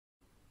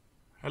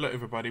Hello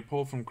everybody,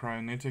 Paul from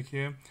Cryonetic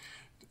here.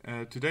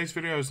 Today's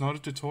video is not a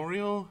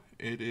tutorial,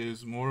 it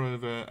is more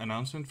of an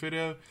announcement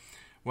video.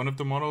 One of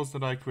the models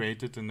that I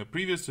created in the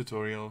previous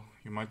tutorial,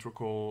 you might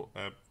recall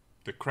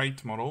the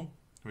crate model,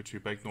 which we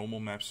baked normal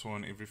maps for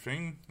and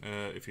everything.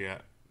 If you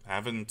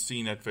haven't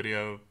seen that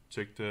video,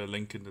 check the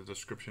link in the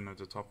description at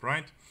the top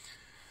right.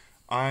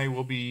 I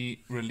will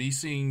be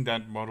releasing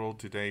that model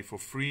today for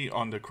free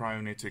on the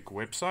Cryonetic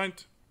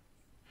website.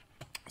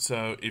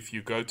 So if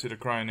you go to the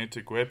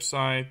Cryonetic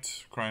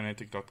website,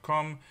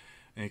 cryonetic.com,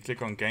 and you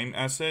click on game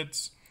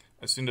assets,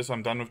 as soon as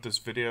I'm done with this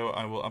video,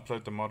 I will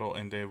upload the model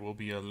and there will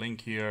be a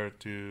link here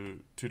to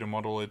the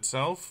model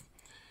itself.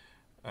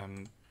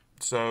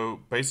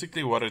 So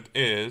basically what it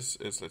is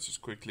let's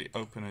just quickly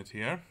open it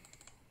here.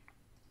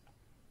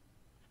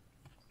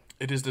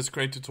 It is this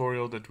crate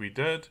tutorial that we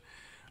did,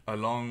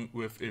 along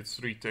with its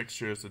three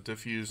textures, the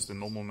diffuse, the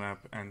normal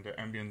map, and the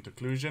ambient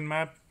occlusion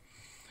map.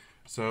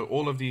 So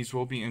all of these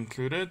will be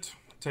included.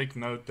 Take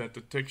note that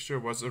the texture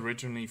was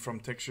originally from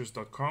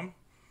textures.com.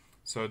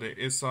 So there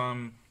is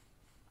some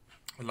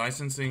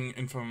licensing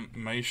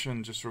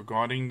information just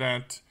regarding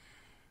that.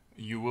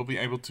 You will be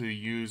able to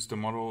use the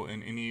model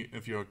in any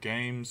of your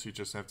games. You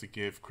just have to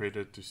give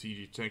credit to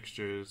CG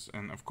Textures.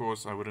 And of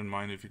course, I wouldn't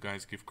mind if you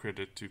guys give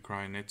credit to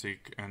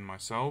Cryonetic and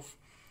myself.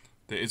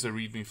 There is a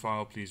README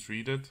file, please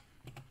read it.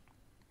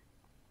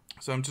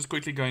 So I'm just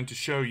quickly going to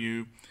show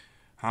you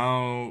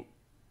how,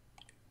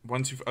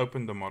 once you've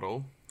opened the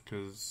model,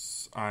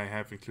 because I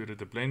have included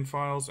the blend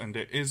files and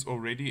there is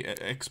already an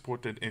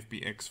exported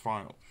FBX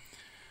file.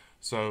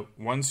 So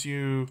once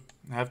you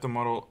have the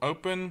model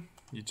open,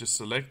 you just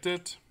select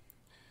it,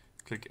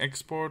 click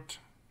export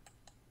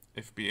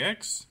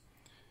FBX,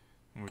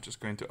 and we're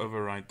just going to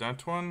overwrite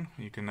that one.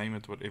 You can name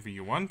it whatever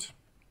you want.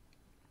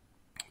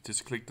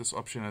 Just click this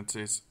option that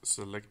says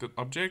selected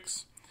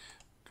objects.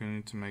 We're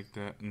going to make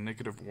the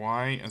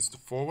 -y as the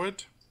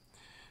forward.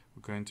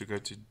 We're going to go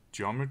to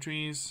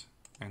geometries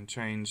and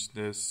change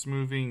the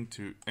smoothing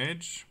to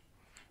edge,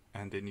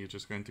 and then you're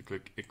just going to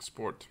click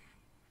export.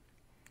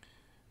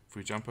 If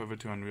we jump over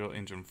to Unreal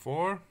Engine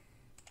 4,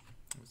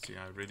 let's see,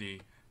 I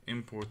already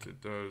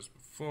imported those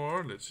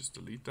before. Let's just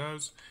delete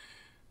those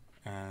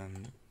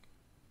and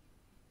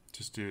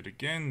just do it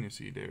again. You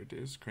see, there it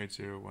is, Crate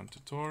 01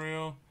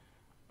 tutorial.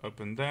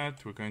 Open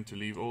that. We're going to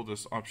leave all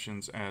these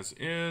options as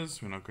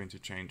is. We're not going to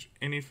change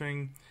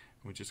anything.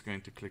 We're just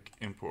going to click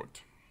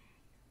import.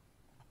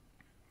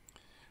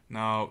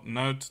 Now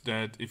note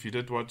that if you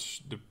did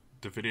watch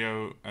the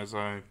video, as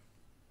I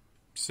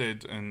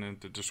said in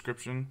the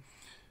description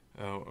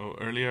or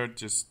earlier,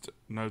 just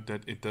note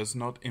that it does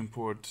not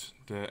import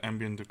the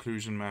ambient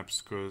occlusion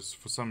maps, because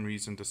for some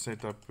reason the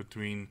setup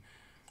between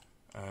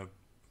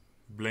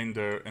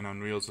Blender and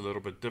Unreal is a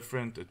little bit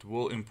different. It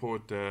will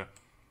import the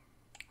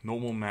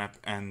normal map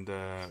and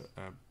the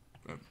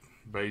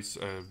base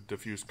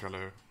diffuse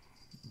color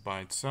by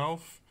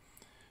itself,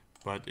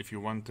 but if you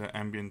want the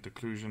ambient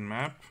occlusion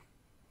map,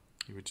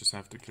 you would just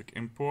have to click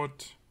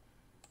import,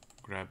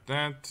 grab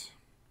that,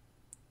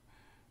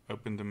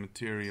 open the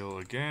material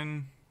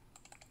again,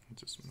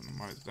 just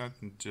minimize that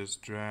and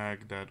just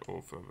drag that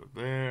off over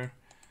there,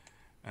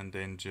 and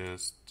then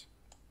just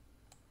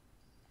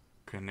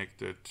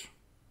connect it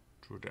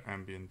to the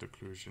ambient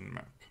occlusion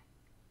map.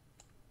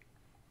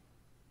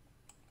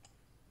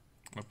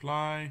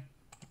 Apply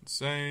and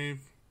save,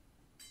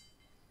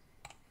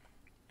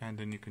 and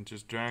then you can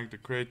just drag the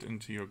crate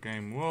into your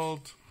game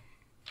world.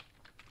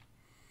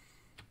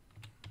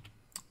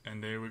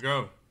 And there we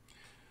go.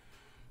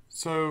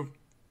 So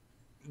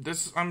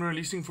this I'm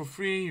releasing for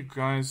free. You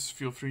guys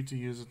feel free to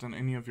use it on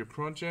any of your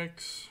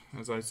projects.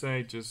 As I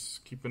say,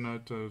 just keep a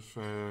note of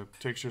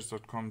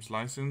textures.com's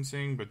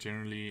licensing, but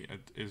generally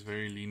it is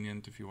very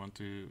lenient if you want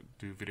to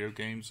do video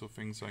games or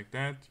things like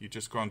that. You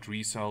just can't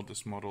resell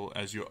this model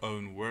as your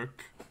own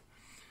work.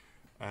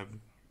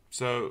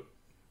 So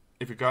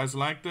if you guys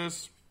like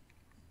this,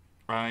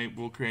 I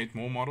will create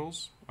more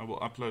models. I will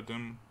upload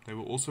them. They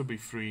will also be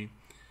free.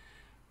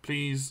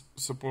 Please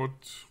support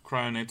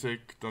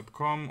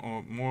cryonetic.com,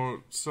 or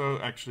more so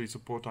actually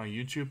support our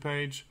YouTube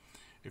page.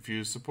 If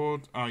you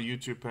support our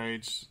YouTube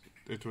page,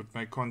 it would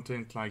make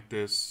content like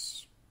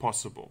this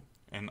possible,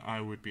 and I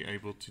would be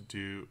able to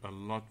do a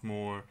lot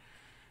more,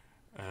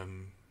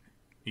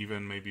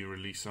 even maybe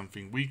release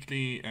something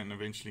weekly and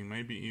eventually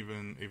maybe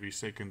even every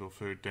second or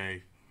third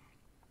day.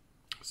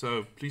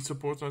 So please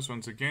support us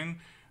once again.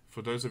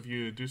 For those of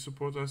you who do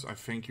support us, I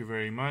thank you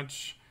very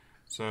much.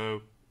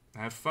 So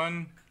have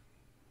fun.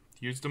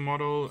 Use the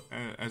model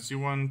as you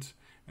want,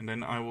 and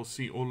then I will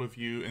see all of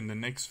you in the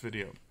next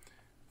video.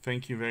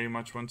 Thank you very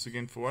much once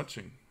again for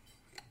watching.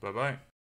 Bye bye.